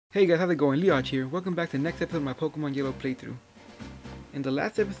Hey guys, how's it going? Leon here. Welcome back to the next episode of my Pokemon Yellow playthrough. In the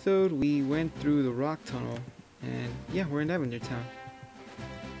last episode, we went through the rock tunnel, and yeah, we're in Lavender Town.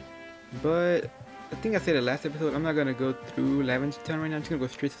 But I think I said the last episode, I'm not gonna go through Lavender Town right now. I'm just gonna go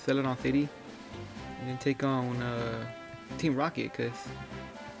straight to Celadon City, and then take on Team Rocket, cause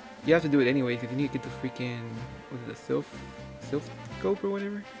you have to do it anyway, cause you need to get the freaking Sylph Scope or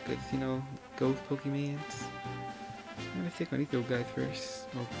whatever, cause you know ghost Pokemons. Let's take on these little guys first.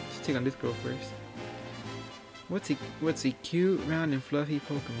 Oh, let's take on this girl first. What's a cute, round, and fluffy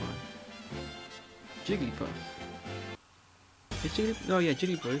Pokemon? Jigglypuff. Is Jigglypuff? Oh yeah,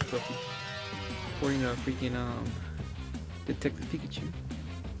 Jigglypuff is fluffy. According to freaking Detective Pikachu.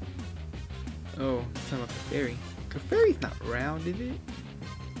 Oh, it's talking about Clefairy. Clefairy's not round, is it?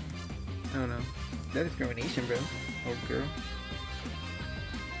 I don't know. That's discrimination, bro. Oh girl.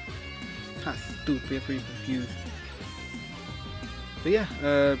 Ha, stupid. That's pretty confused. But yeah,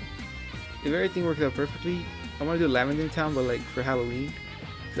 if everything works out perfectly, I want to do Lavender Town, but like for Halloween.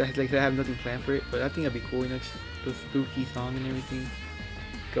 Cause I have nothing planned for it, but I think that'd be cool. You know, just the spooky song and everything,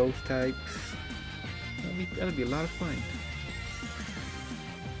 ghost types. That'd be a lot of fun.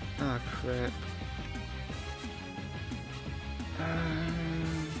 Ah crap.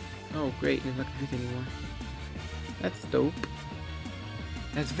 Oh great, there's not confused anymore. That's dope.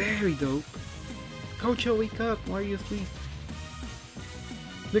 That's very dope. Kocho, wake up! Why are you asleep?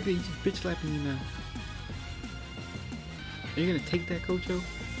 Look at you, just bitch slapping you now. Are you gonna take that, Kocho?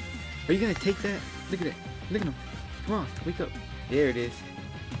 Are you gonna take that? Look at that. Look at him. Come on, wake up. There it is.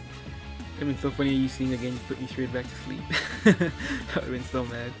 It'd been so funny you seeing again, just put me straight back to sleep. I would've been so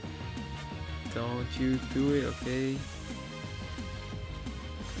mad. Don't you do it, okay?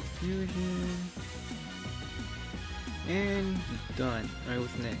 Confusion. And done. Alright,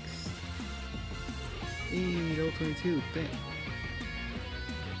 what's next? Hey, level 22, bet.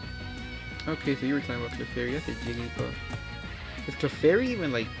 Okay, so you were talking about Clefairy. That's a Jigglypuff. Is Clefairy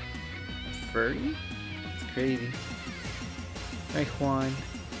even like furry? It's crazy. Alright, Juan.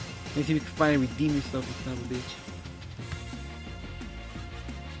 Let's see if you can finally redeem yourself, you son of a bitch.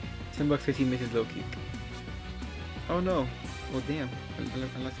 $10 because he missed his low kick. Oh no. Well, damn. I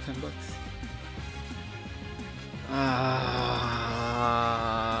lost $10. Ah,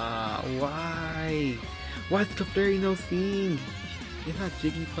 why? Why is Clefairy no thing? It's not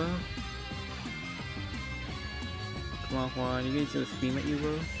Jigglypuff. Come on, Juan, you're gonna scream at you,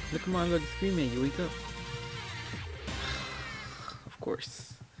 bro? Look, come on, look, scream at you, wake up. Of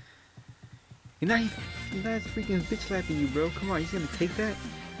course. You're not freaking bitch slapping you, bro. Come on, you're gonna take that?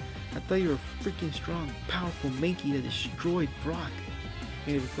 I thought you were a freaking strong, powerful Mankey that destroyed Brock.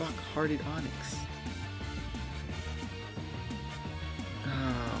 Made of rock-hearted Onyx.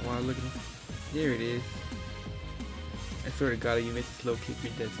 Ah, wow, look at him. There it is. I swear to God, you missed a slow kick,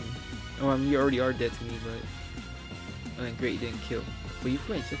 you're dead to me. Oh, I mean, you already are dead to me, but... Oh, and great, you didn't kill. But you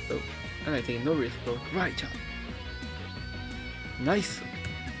flinched, that's dope. I'm not taking no risk, bro. Right, chop. Nice.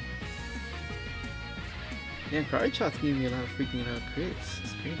 Yeah, Karate Chop's giving me a lot of freaking crits.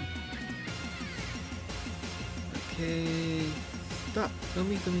 It's crazy. Okay. Stop. Don't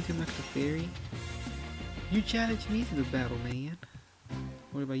make me too much of a fairy. You challenged me to the battle, man.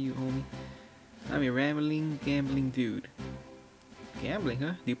 What about you, homie? I'm a rambling, gambling dude. Gambling,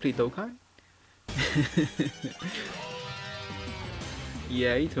 huh? Do you play Dokkan?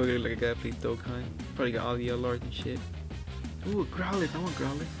 Yeah, you totally look like a guy that plays Dokkan. Probably got all the LRs and shit. Ooh, Growlithe. I want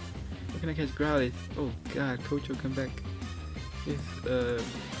Growlithe. Where can I catch Growlithe? Oh god, Kocho, come back. This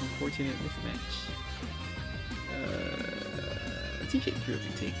unfortunate mismatch. TJ3 will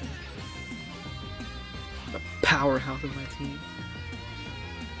be taken. The powerhouse of my team.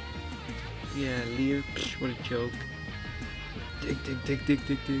 Yeah, Lear. Psh, what a joke. Dig.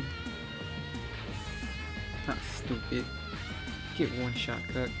 Not stupid. Get one shot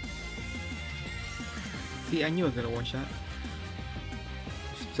cut. See, I knew I was gonna one shot.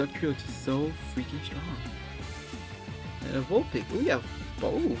 Structure is just so freaking strong. And a Vulpix. Oh, we have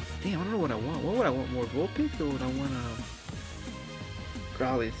both. Damn, I don't know what I want. What would I want more, Vulpix or would I want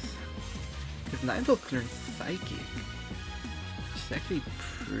Growlithe? Because Ninetales can learn Psychic, which is actually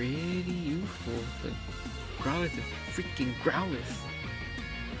pretty useful. But Growlithe is freaking Growlithe.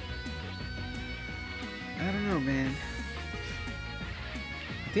 I don't know, man.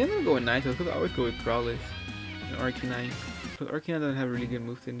 I think I'm gonna go with Ninetales because I always go with Growlithe and Arcanine. But Arcanine doesn't have really good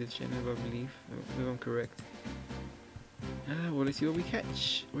moves in this gen, I believe. If I'm correct. Well, let's see what we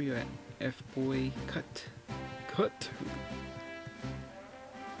catch. Where you at? F-boy, cut.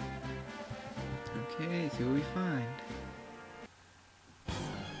 Okay, see what we find.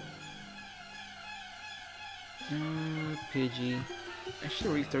 Pidgey. I should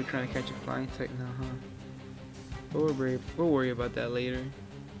really start trying to catch a flying type now, huh? But we'll worry about that later.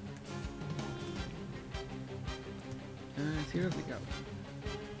 Let's see what we got.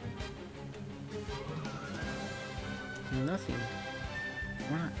 Nothing.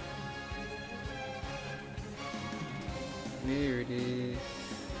 Why not? There it is.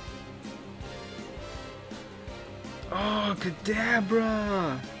 Oh,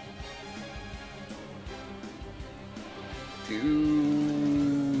 Kadabra! Dude.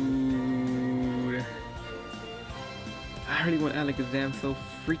 I really want Alakazam so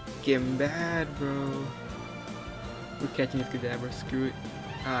freaking bad, bro. We're catching this Kadabra, screw it.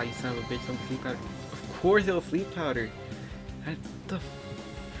 Ah, you son of a bitch, some sleep powder. Of course it'll sleep powder. How the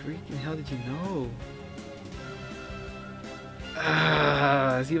freaking hell did you know?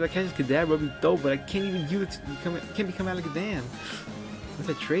 Ah, see if I catch this Kadabra, it'll be dope, but I can't even use it to become, can't become Alakazam. Unless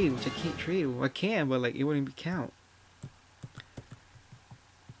I trade, which I can't trade. Well, I can, but like it wouldn't even count.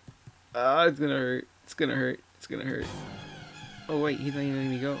 Ah, it's gonna hurt. It's gonna hurt. It's gonna hurt. Oh wait, he's not even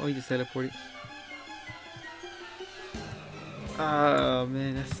letting me go. Oh, he just teleported. Oh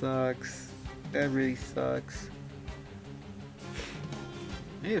man, that sucks. That really sucks.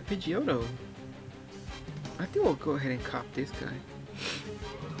 Hey, a Pidgeotto. I think we'll go ahead and cop this guy.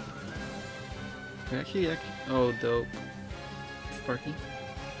 Actually, oh, dope. Sparky.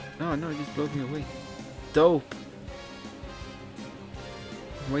 Oh no, it just blows me away. Dope.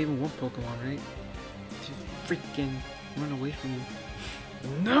 Well, even one Pokemon, right? Just freaking run away from you.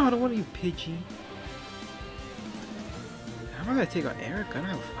 No, I don't want you, Pidgey. How am I gonna take on Erika? I don't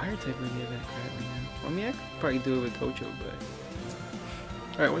have a fire type or any of that crap right now. I mean, I could probably do it with Gocho, but.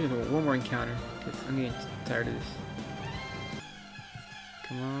 Alright, we're gonna do one more encounter. Cause I'm getting tired of this.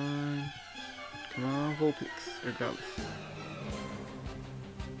 Come on. Come on, Vulpix. Regardless.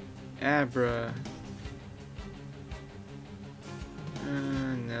 Abra.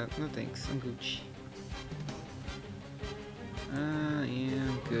 No thanks. I'm Gucci. I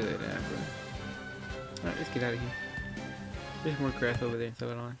am good, Abra. Alright, let's get out of here. There's more grass over there in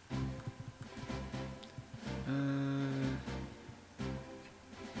Celadon.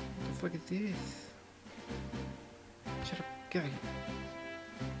 What the fuck is this? Shut up, get out of here.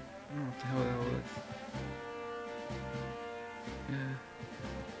 I don't know what the hell that was.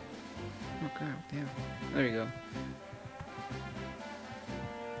 Oh god, damn. There you go.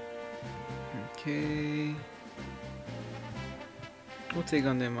 Okay. We'll take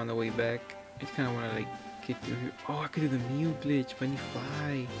on them on the way back. I just kind of want to like get through here. Oh, I could do the Mew glitch, but I need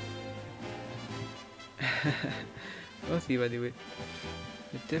fly. We'll see if I do it.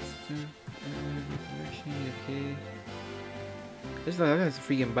 The depth direction, okay. There's like, I got this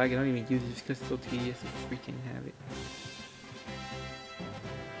freaking bike, I don't even use it just because it's so tedious to freaking have it.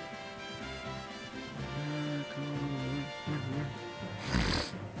 Come on, run.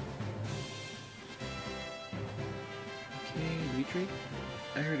 Okay, retreat.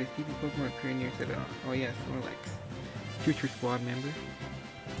 I heard a Stevie Pokemon appear near Celadon. Oh yeah, Snorlax. Future squad member.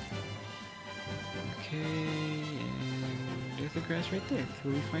 Okay, and there's the grass right there. So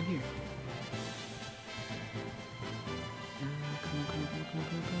what do we find here? Come on.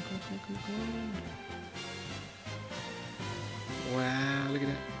 Wow, look at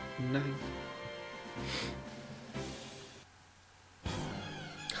that. Nothing.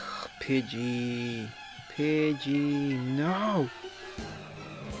 Pidgey, no!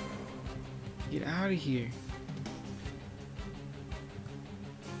 Get out of here.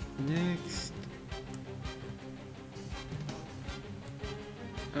 Next.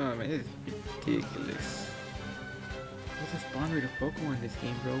 Oh man, this is ridiculous. What's the spawn rate of Pokemon in this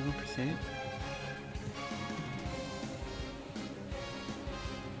game, bro? 1%?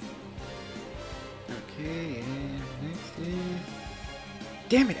 Okay, and next is...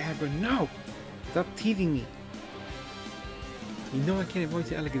 Damn it, Abra, no! Stop teasing me. You know I can't avoid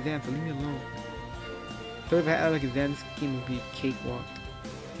the Alakazam, so leave me alone. So if I had Alakazam, this game would be a cakewalk.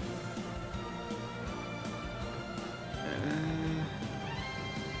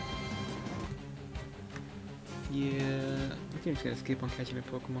 Yeah, I think I'm just gonna skip on catching my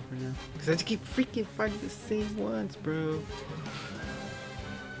Pokemon for now. Because I just keep freaking fighting the same ones, bro.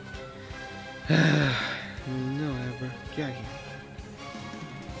 No, Abra. Get out of here.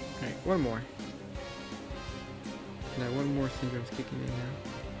 Alright, one more. Now, one more Syndrome's kicking in now.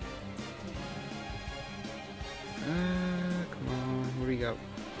 Come on. What do we got?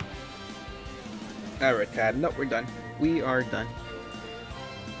 Alright, Tad. Nope, we're done. We are done.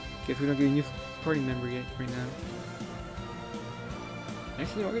 Guess we don't get a new party member yet right now.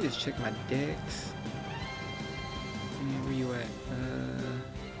 Actually, I'm gonna just check my decks. Where you at?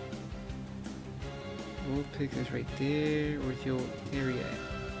 Vulpix is right there. Where's your area at?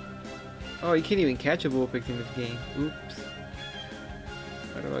 Oh, you can't even catch a Vulpix in this game. Oops.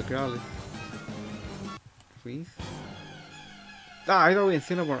 What about Growlithe? Please? Ah, I thought we were in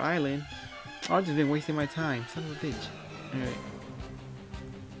Cinnabar Island. Oh, I've just been wasting my time. Son of a bitch. Alright.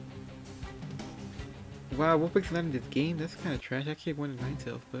 Wow, Vulpix not in this game? That's kind of trash. I can't win it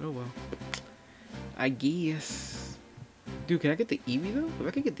myself, but oh well. I guess. Dude, can I get the Eevee though? If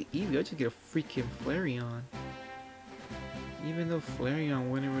I can get the Eevee, I'll just get a freaking Flareon. Even though Flareon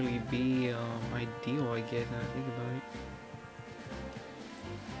wouldn't really be ideal, I guess, now I think about it.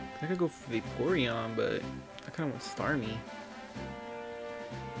 I could go for Vaporeon, but I kind of want Starmie.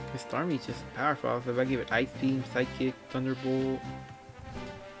 Because Starmie's just powerful. So if I give it Ice Beam, Psychic, Thunderbolt,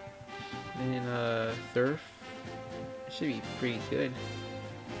 then Surf, it should be pretty good.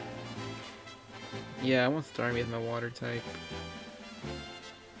 Yeah, I want Starmie as my water type.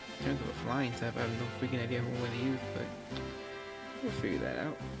 In terms of a flying type, I have no freaking idea what to use, but we'll figure that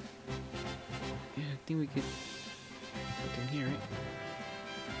out. Yeah, I think we could put in here, right?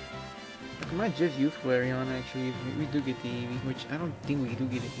 I might just use Flareon actually if we do get the Eevee, which I don't think we do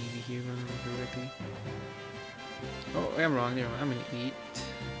get an Eevee here if I remember correctly. Oh, I'm wrong, never mind. I'm gonna eat.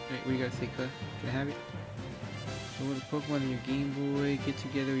 Wait, what do you gotta say, Ka? Can I have it? So with a Pokemon on your Game Boy, get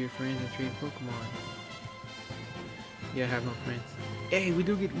together with your friends and trade Pokemon. Yeah, I have no friends. Hey, we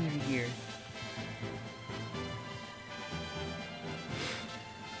do get Eevee here.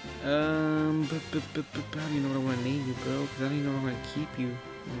 But I don't even know what I want to name you, bro, because I don't even know what I'm going to keep you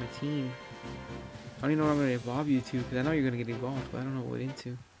on my team. I don't even know what I'm going to evolve you to, because I know you're going to get evolved, but I don't know what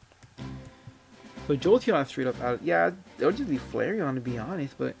into. So Jolteon straight up out. Yeah, it'll just be Flareon to be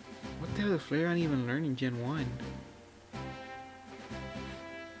honest, but what the hell does Flareon even learn in Gen 1?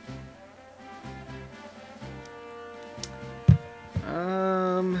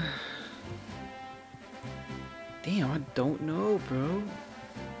 Damn, I don't know, bro.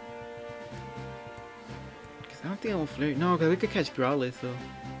 I don't think I want Flare. No, because we could catch Growlithe, so.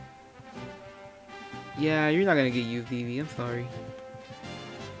 Yeah, you're not gonna get used, Eevee. I'm sorry.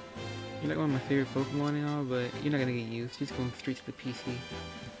 You're like one of my favorite Pokemon and all, but you're not gonna get used. You're just going straight to the PC.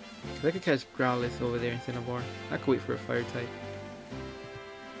 Because I could catch Growlithe over there in Cinnabar. I could wait for a fire type.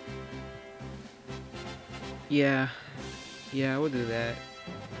 Yeah. Yeah, we'll do that.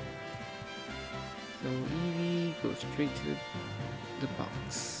 So Eevee goes straight to the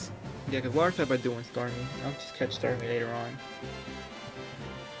box. Yeah, because water type I do want Starmie. I'll just catch Starmie later on.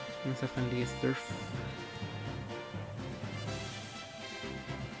 Once I finally get Surf.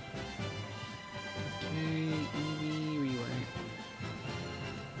 Okay, Eevee, where you at?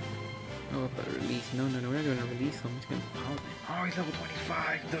 Oh, about to release. No, we're not gonna release him. He's gonna power. Oh, he's level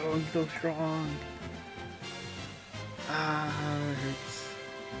 25 though. He's so strong. Ah, it hurts.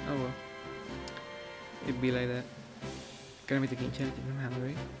 Oh well. It'd be like that. Gotta make the game challenge somehow,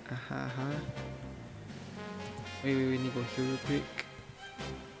 right? Wait, we need to go here real quick.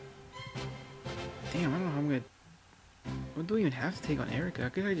 Damn, I don't know how I'm gonna. What do we even have to take on Erika? I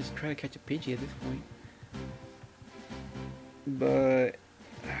guess I just try to catch a Pidgey at this point. But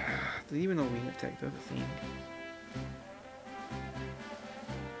does even know wing attack does the thing?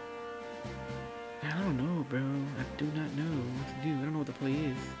 I don't know, bro. I do not know what to do. I don't know what the play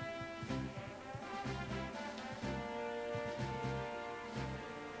is.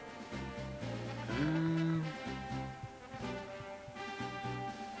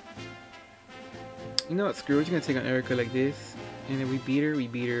 You know what, screw it, we're just gonna take on Erika like this, and if we beat her, we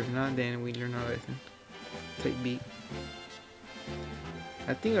beat her. If not, then we learn our lesson. Take beat.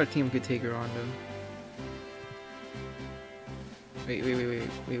 I think our team could take her on though. Wait.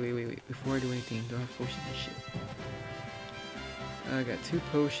 Before I do anything, do I have potions and shit? I got 2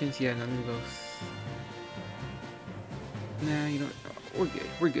 potions, yeah, none of those. Nah, you know,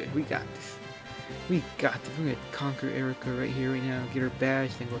 we're good, we got this. We got this, we're gonna conquer Erika right here, right now, get her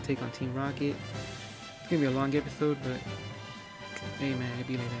badge, then go take on Team Rocket. It's gonna be a long episode, but hey man, it'd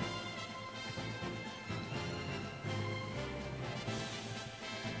be like that.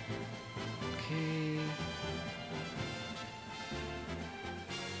 Okay.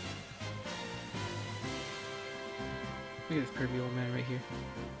 Look at this pervy old man right here.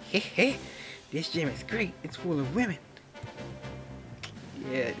 Hey, this gym is great. It's full of women.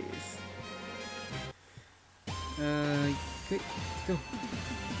 Yeah, it is. Quick, let's go.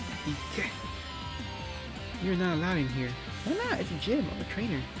 Okay. You're not allowed in here. Why not? It's a gym. I'm a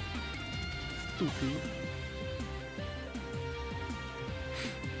trainer. Stupid.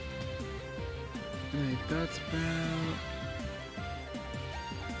 Alright, Dot Sprout.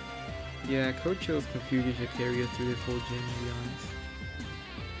 Yeah, Coach Hill's confusion should carry us through this whole gym, to be honest.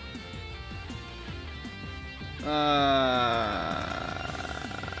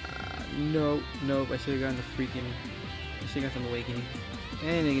 No, nope. I should have gotten the freaking. I should have got some awakening.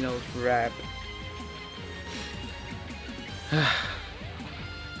 And you know, rap.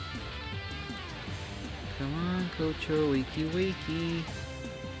 Come on, Cocho, wakey, wakey.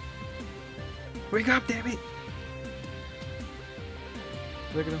 Wake up, damn it!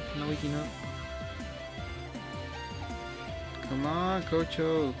 Look at him, not waking up. Come on,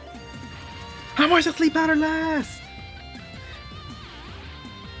 Cocho. How much does sleep powder last?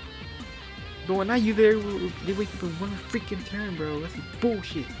 But when I use it, they wake up in one freaking turn, bro. That's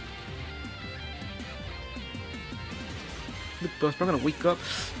bullshit. Look, bro, I'm gonna wake up.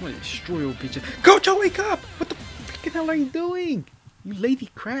 I'm gonna destroy your bitch. Cocho, wake up! What the freaking hell are you doing? You lazy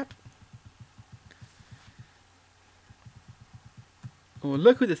crap. Oh,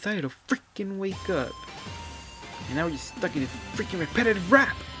 look who decided to freaking wake up. And now we're just stuck in this freaking repetitive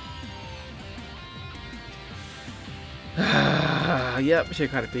rap. Yep, I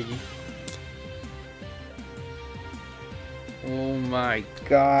should've caught a piggy. Oh my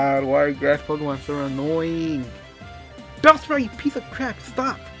god, why are grass Pokemon so annoying? Bellsprout, you piece of crap,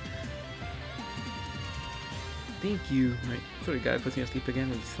 stop! Thank you. Right, so the guy puts me asleep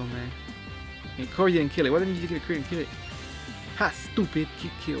again, he's so mad. And Corey didn't kill it, why didn't you just get a crit and kill it? Ha, stupid,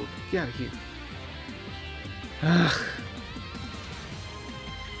 get killed. Get out of here. Ugh.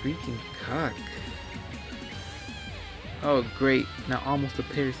 Freaking cock. Oh great, now almost a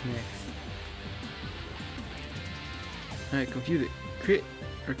Paris next. Alright, confuse it. Crit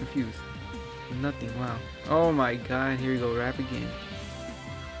or confuse? Nothing, wow. Oh my god, here we go, rap again.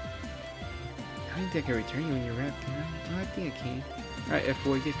 I don't think I can return you when you rap, can I? Oh, I think I can. Alright,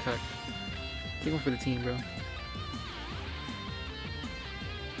 F-boy, get cut. Take one for the team, bro.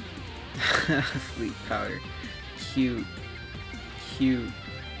 Sleep powder. Cute. Cute.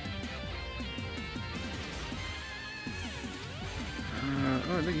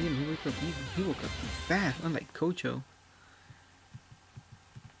 Oh, look at him. He woke up. He woke up fast, unlike Cocho.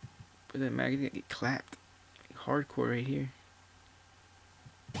 But then Maggie's gonna get clapped. Hardcore right here.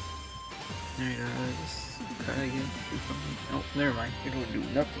 Alright, just cut it again. Oh, never mind. You're gonna do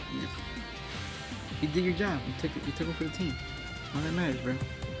nothing. You did your job. You took it for the team. All that matters, bro.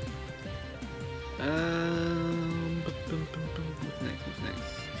 What's next? What's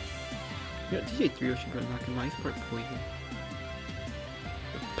next? You know, TJ 3 should go knock him out. He's part poison.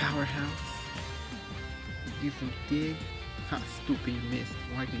 The powerhouse. Do some dig. Ha, stupid, you missed.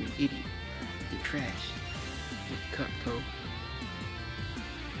 Why are you an idiot? You're trash. You're cut, bro.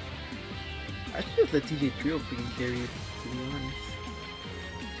 I should have let TJ Trio freaking carry it, to be honest.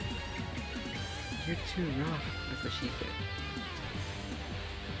 You're too rough. That's what she said.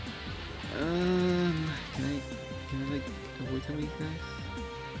 Can I like avoid some of these guys?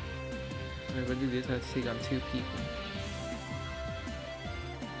 Alright, if I do this, I have to take on 2 people.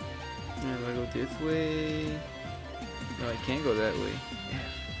 Alright, if I go this way. No, I can't go that way.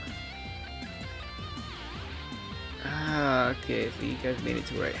 Ah, okay, so you guys made it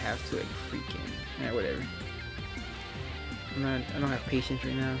to where I have to like freaking. Alright, whatever. I don't have patience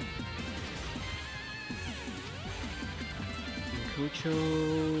right now. Cocho,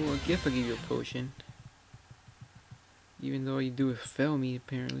 I guess I'll give you a potion. Even though all you do is fail me,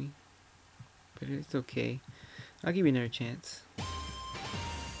 apparently. But it's okay. I'll give you another chance.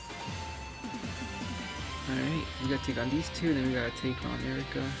 Alright, we gotta take on these 2, then we gotta take on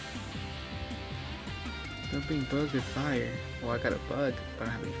Erika. Don't bring bugs or fire. Well, I got a bug, but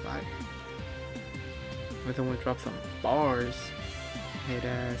I don't have any fire. But I want to drop some bars. Head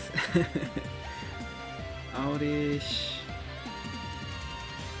ass. Outish.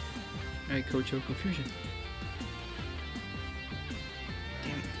 Alright, Cocho, confusion.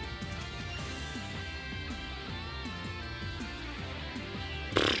 Damn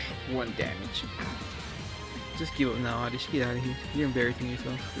it. 1 damage. Just give up now, Outish. Get out of here. You're embarrassing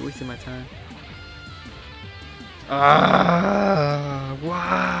yourself. You're wasting my time. Ah,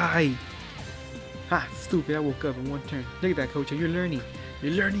 why? Ha, stupid. I woke up in 1 turn. Look at that, Cocho. You're learning.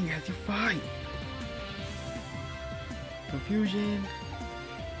 You're learning as you fight. Confusion.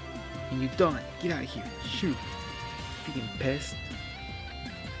 And you're done. Get out of here. Shoot. Freaking pest.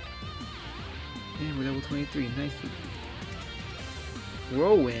 And we're level 23. Nicely.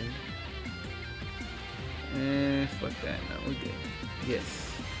 Whirlwind. Fuck that. No, we're good. Yes.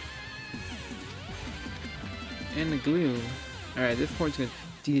 And the gloom. Alright, this point's gonna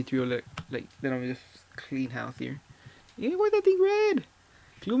TJ3 like let him just clean house here. Yeah, why that thing red?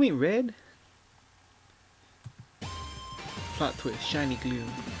 Gloom ain't red. Plot twist, shiny gloom.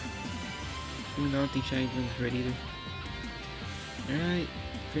 Even though I don't think shiny gloom is red either. Alright,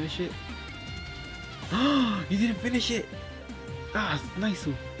 finish it. You didn't finish it! Ah, nice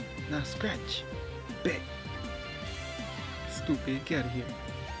one. Now scratch. Bet. Stupid, get out of here.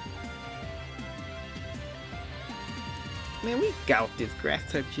 Man, we got this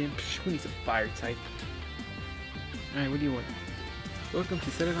grass type gym. Who needs a fire type? Alright, what do you want? Welcome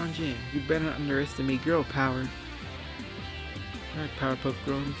to Celadon Gym. You better not underestimate girl power. Alright, Powerpuff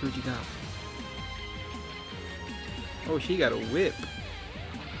Girl, let me see what you got. Oh, she got a whip.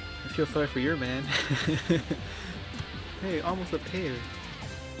 I feel sorry for your man. Hey, almost a pair.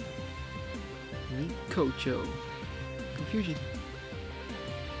 Meet Kocho. Confusion.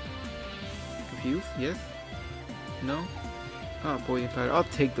 Confused? Yes? No? Oh, poison powder. I'll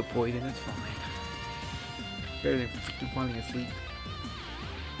take the poison, that's fine. Better than falling asleep.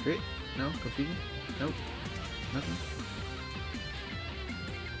 Crit? No? Confusion? Nope. Nothing?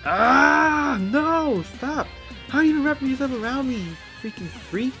 Ah! No! Stop! How are you even wrapping yourself around me, you freaking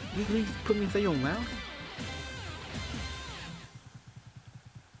freak? You can just put me inside your mouth?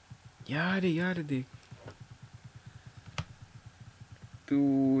 Yada dick.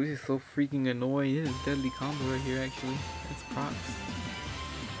 Dude, this is so freaking annoying. This is a deadly combo right here, actually. That's props.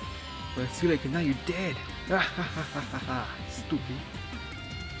 But it's too late, because now you're dead. Stupid.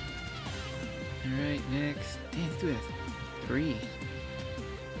 Alright, next. Damn, let's do this. 3.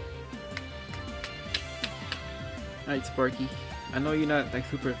 Alright, Sparky. I know you're not like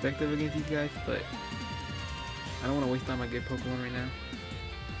super effective against these guys, but I don't want to waste time on my good Pokemon right now.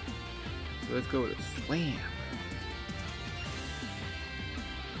 So let's go with a Slam.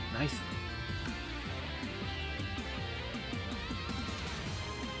 Nice.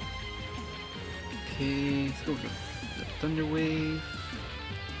 Okay, let's go with the Thunder Wave.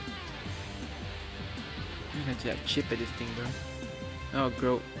 I'm gonna have to chip at this thing, bro. Oh,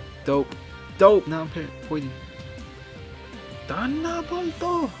 grow. Dope. Dope! Now I'm poison.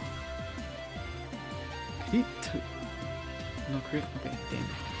 Thunderbolt! Hit. No crit? Okay, damn it.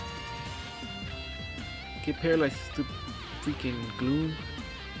 Get paralyzed to freaking Gloom.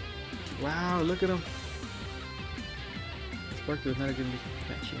 Wow, look at him. Sparky was not a good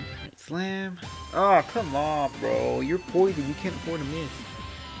match here. Alright, Slam. Oh, come on, bro. You're poison. You can't afford to miss.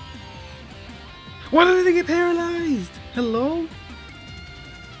 Why did they get paralyzed? Hello?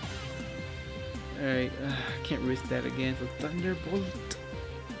 Alright, I can't risk that again. So Thunderbolt.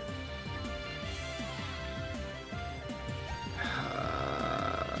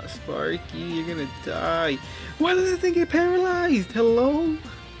 Sparky, you're gonna die. Why did this thing get paralyzed? Hello?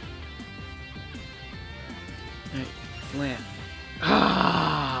 Alright, Slam.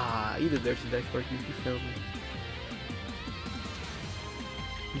 Ah! You deserve to die, Sparky. You failed me.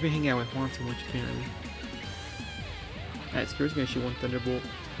 You've been hanging out with Juan too much, apparently. Alright, Spirit's gonna shoot one Thunderbolt.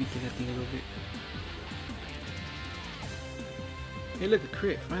 Weaken that thing a little bit. Hey, look, a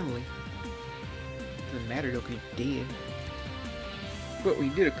crit, finally. Doesn't matter though, because he's dead. What we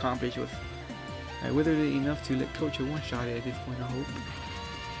did accomplish was I withered it enough to let Kocho one-shot it at this point, I hope.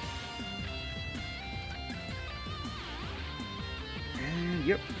 And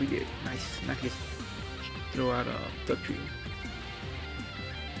yep, we did. Nice. Now I can just throw out a Duck Tree.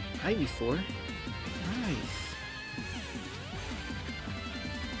 Ivysaur. Nice.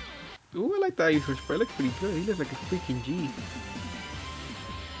 Ooh, I like the Ivysaur spray. It looks pretty good. He looks like a freaking G.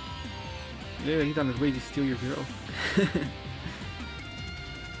 Yeah, he's on his way to steal your girl.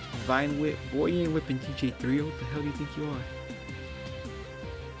 Vine Whip. Boy, you ain't whipping DJ3. What the hell do you think you are?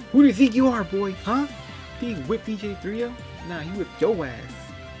 Who do you think you are, boy? Huh? Think you whip DJ3? Nah, he whipped your ass.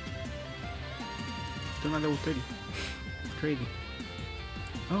 Still not level 30. It's crazy.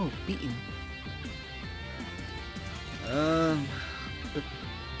 Oh, beaten. Don't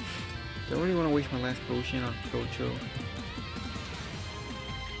really want to waste my last potion on Kocho.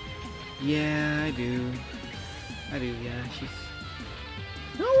 Yeah, I do. Yeah, she's...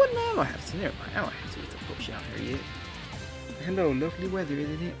 No, what? No, I don't have to. Never mind. I don't have to waste a potion on her yet. Hello, lovely weather,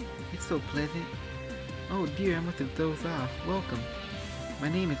 isn't it? It's so pleasant. Oh dear, I must have dozed off. Welcome. My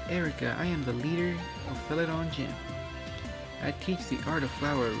name is Erika. I am the leader of Celadon Gym. I teach the art of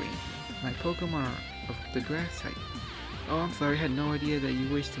flower arranging. My Pokemon are of the grass type. Oh, I'm sorry. I had no idea that you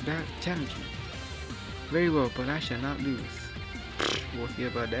wished to challenge me. Very well, but I shall not lose. We'll see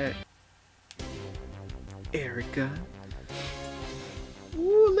about that. Erika.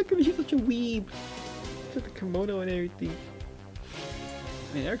 Ooh, look at her. She's such a weeb. She's got the kimono and everything.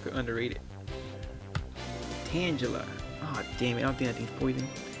 Man, Erika underrated. Tangela. Oh, damn it. I don't think that thing's poison.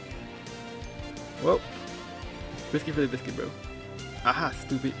 Well, biscuit for the biscuit, bro. Aha,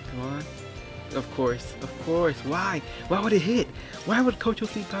 stupid. Come on. Of course. Why? Why would it hit? Why would Kocho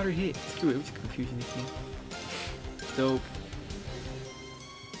Sleep Powder hit? Screw it. It was confusing this thing. Dope.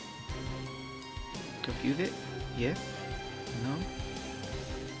 Confuse it? Yes?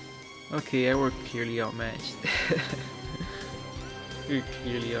 No? Okay, yeah, we're clearly outmatched. We're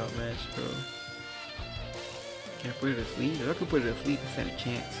clearly outmatched, bro. Can I put it to sleep? If I could put it to sleep and stand a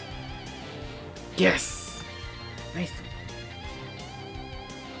chance. Yes! Nice.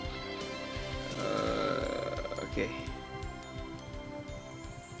 Okay.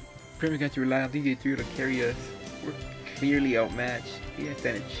 Pretty much got to rely on DJ3 to carry us. We're clearly outmatched. We have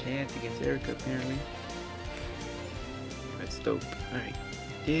stand a chance against Erika, apparently. That's dope. Alright.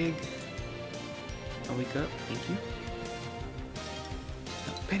 Dig. I'll wake up. Thank you.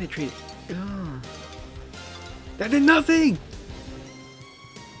 Oh, penetrate. Ugh. That did nothing!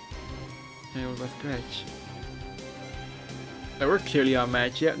 Hey, what about scratch? No, we're clearly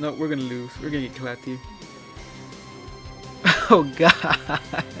outmatched. Yeah, no, we're gonna lose. We're gonna get clapped here. Oh god!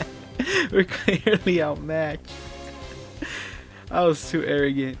 We're clearly outmatched. I was too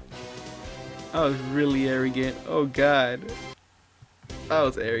arrogant. I was really arrogant. Oh god. I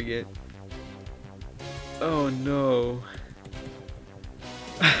was arrogant. Oh no.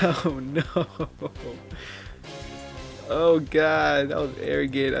 Oh no. Oh god, that was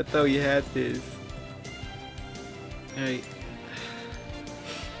arrogant. I thought you had this. Alright.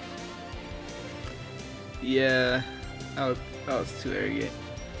 Yeah, I was too arrogant.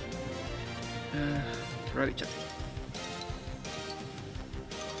 Karate chop.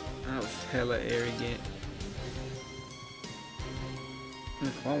 I was hella arrogant.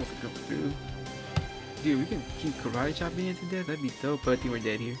 This one wants to come through. Dude, we can keep karate chopping into death. That'd be dope, but I think we're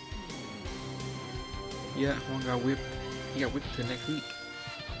dead here. Yeah, one got whipped. He got whipped to next week.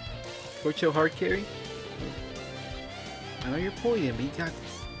 Coach your hard carry? I know you're poison, but you got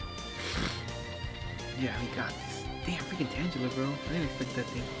this. Yeah, we got this. Damn, freaking Tangela, bro. I didn't expect that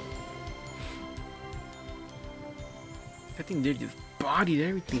thing. That thing there just bodied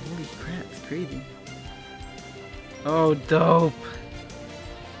everything. Holy crap, it's crazy. Oh, dope.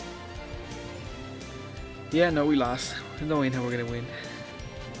 Yeah, no, we lost. There's no way in hell we're gonna win.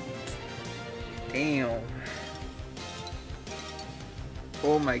 Damn.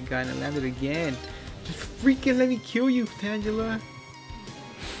 Oh my god, I landed again. Just freaking let me kill you, Tangela.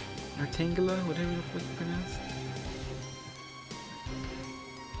 Or Tangela, whatever the fuck you pronounce.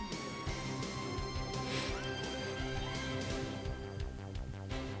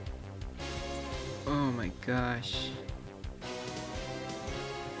 Oh my gosh.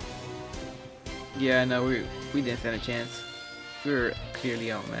 Yeah, no, we didn't stand a chance. We were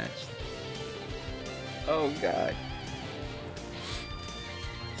clearly outmatched. Oh god.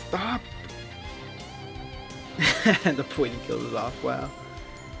 Stop! The poison kills us off, wow.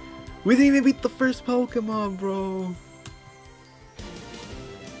 We didn't even beat the first Pokemon, bro.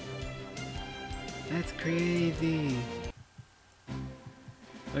 That's crazy.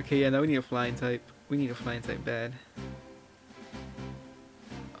 Okay, yeah, now we need a flying type. We need a flying type bad.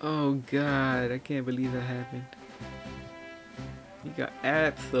 Oh god, I can't believe that happened. You got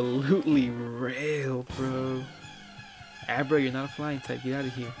absolutely railed, bro. Abra, you're not a flying type. Get out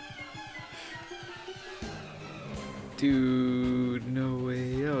of here. Dude, no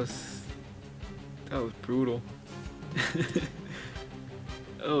way. That was brutal.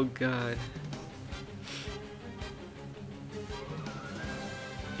 Oh god.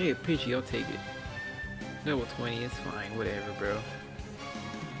 Hey, Pidgey, I'll take it. Level 20, it's fine. Whatever, bro.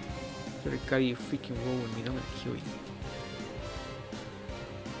 Got you freaking roll with me. I'm gonna kill you.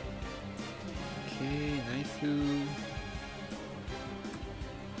 Okay, nice.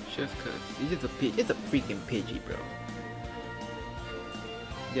 Just cause it's just it's a freaking Pidgey, bro.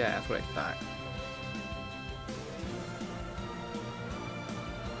 Yeah, that's what I thought.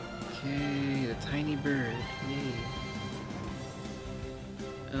 Okay, the tiny bird. Yay.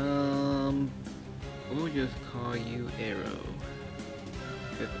 We'll just call you Arrow.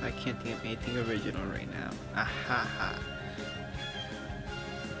 Cause I can't think of anything original right now. Ahaha.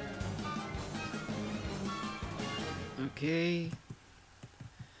 Okay.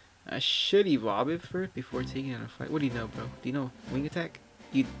 I should evolve it first before taking on a fight. What do you know, bro? Do you know wing attack?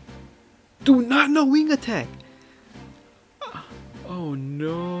 You do not know wing attack! Oh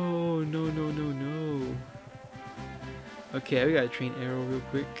no, no. Okay, we gotta train Arrow real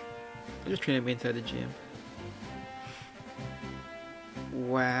quick. I'll just train him inside the gym.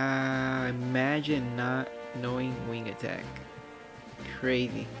 Wow, imagine not knowing wing attack.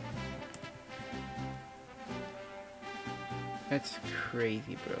 Crazy. That's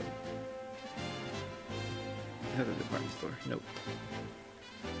crazy, bro. Not the department store. Nope.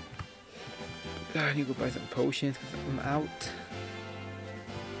 God, I need to go buy some potions because I'm out.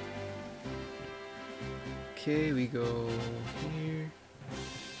 Okay, we go here.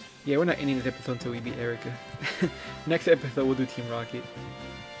 Yeah, we're not ending this episode until we beat Erika. Next episode we'll do Team Rocket.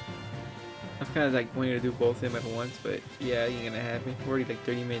 I was kind of like wanting to do both of them at once, but yeah, it ain't gonna happen. We're already like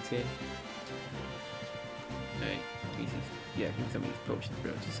 30 minutes in. Alright, yeah, give me some of these potions,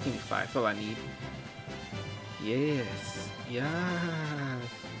 bro. Just give me 5, that's all I need. Yes, yeah.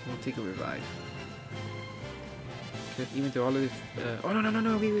 We'll take a revive. Cause even through all of this, oh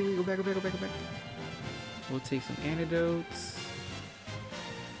no, wait, go back. We'll take some antidotes.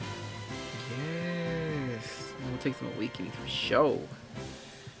 Yes, and we'll take some awakenings for sure.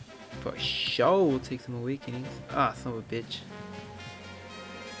 For sure, we'll take some awakenings. Ah, son of a bitch.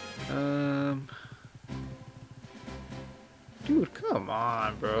 Dude, come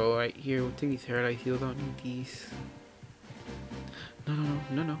on, bro. Right here, we'll take these Paradise Heals. I don't need these. No. I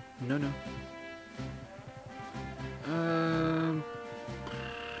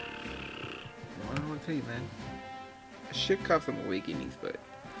don't want to tell you, man. I should cop some awakenings, but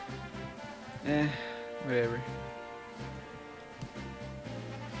whatever.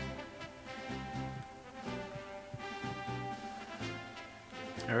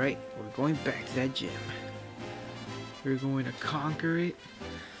 Alright, we're going back to that gym. We're going to conquer it.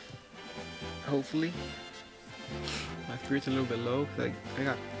 Hopefully. My spirit's a little bit low because I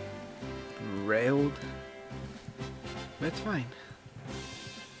got railed. But it's fine.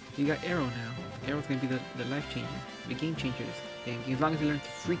 You got Arrow now. Arrow's gonna be the life changer, the game changer this game. As long as he learns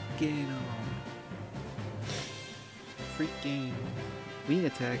freaking wing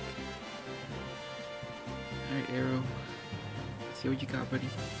attack. Alright, Arrow. Let's see what you got, buddy.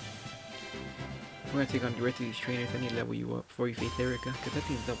 We're gonna take on the rest of these trainers. I need to level you up before you face Erika, because that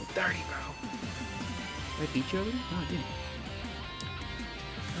thing's level 30, bro. Did I beat you already? No, I didn't.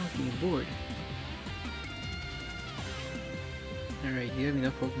 I was getting bored. Alright, you have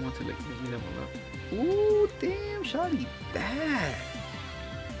enough Pokemon to like make me level up. Ooh, damn, Shoddy bad.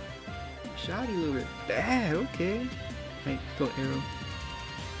 Shoddy a little bit bad, okay. Alright, go Arrow.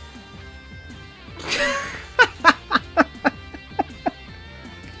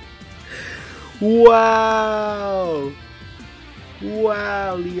 Wow!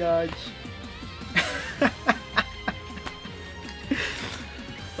 Wow, Leach.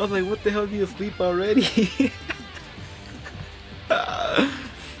 I was like, what the hell, do you sleep already?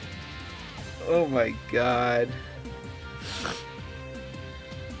 Oh my god.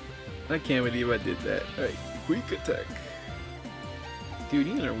 I can't believe I did that. Alright, weak attack. Dude,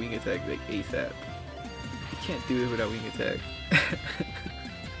 you learn wing attack like ASAP. You can't do it without wing attack.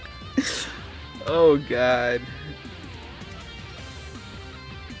 Oh god.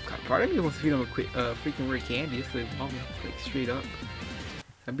 Part of me wants to feed him a quick, freaking rare candy. It's like, like straight up.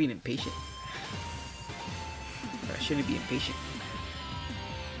 I'm being impatient. I shouldn't be impatient.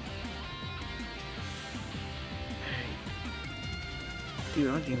 Alright. Dude, I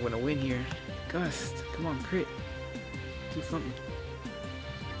don't think I'm gonna win here. Gust, come on, crit. Do something.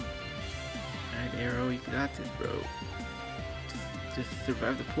 Alright, Arrow, you got this, bro. Just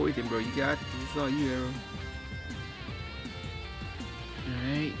survive the poison, bro. You got this. This is all you, Arrow.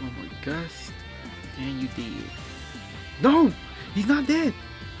 Alright, one more gust. And you did. No! He's not dead!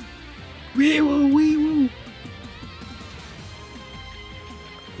 Wee-woo!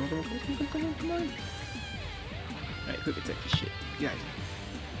 Come on. Alright, quick attack this shit. Got it.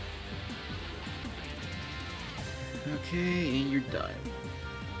 Okay, and you're done.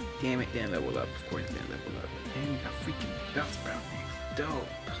 Damn it, didn't level up. Of course, didn't level up. And we got freaking bounce brown things. Dope.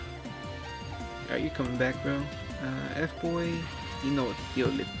 Alright, you're coming back, bro. F-Boy. You know what the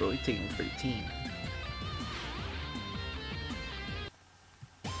deal is, bro. You're taking him for the team.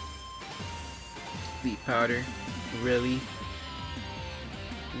 Sleep powder. Really?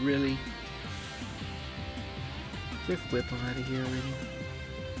 Really? Just whip him out of here already.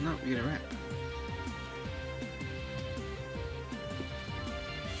 No, we're gonna wrap.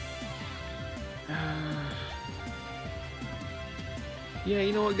 Yeah,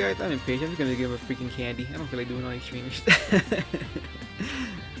 you know what, guys? I'm impatient. I'm just gonna give him a freaking candy. I don't feel like doing all these trainers.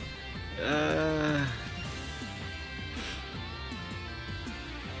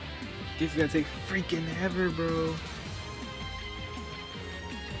 This is gonna take freaking ever, bro.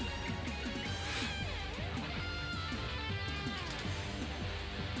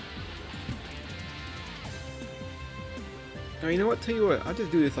 Oh, you know what? Tell you what, I'll just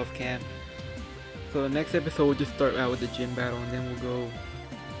do this off cam. So the next episode we'll just start out with the gym battle, and then we'll go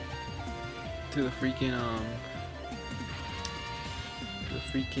to the freaking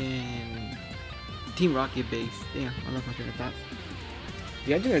Team Rocket base. Damn, I lost my train of thought.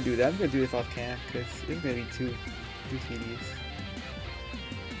 Yeah, I'm just gonna do that. I'm gonna do this off cam because it's gonna be too tedious.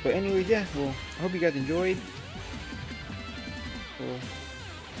 But anyways, yeah. Well, I hope you guys enjoyed. Well,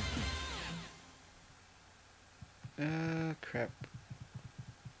 Crap.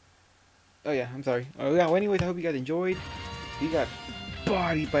 Oh yeah, I'm sorry. Oh yeah, well anyways, I hope you guys enjoyed. We got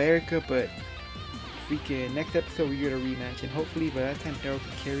bodied by Erika, but freaking next episode we get a rematch, and hopefully by that time Erika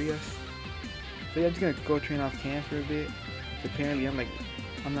can carry us. So yeah, I'm just gonna go train off cam for a bit. Apparently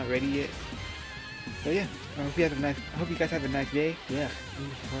I'm not ready yet. So yeah, I hope you guys have a nice day. Yeah.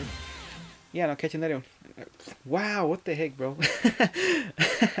 Yeah, and I'll catch you later. Wow, what the heck, bro?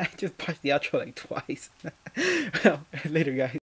 I just paused the outro like twice. Well, later, guys.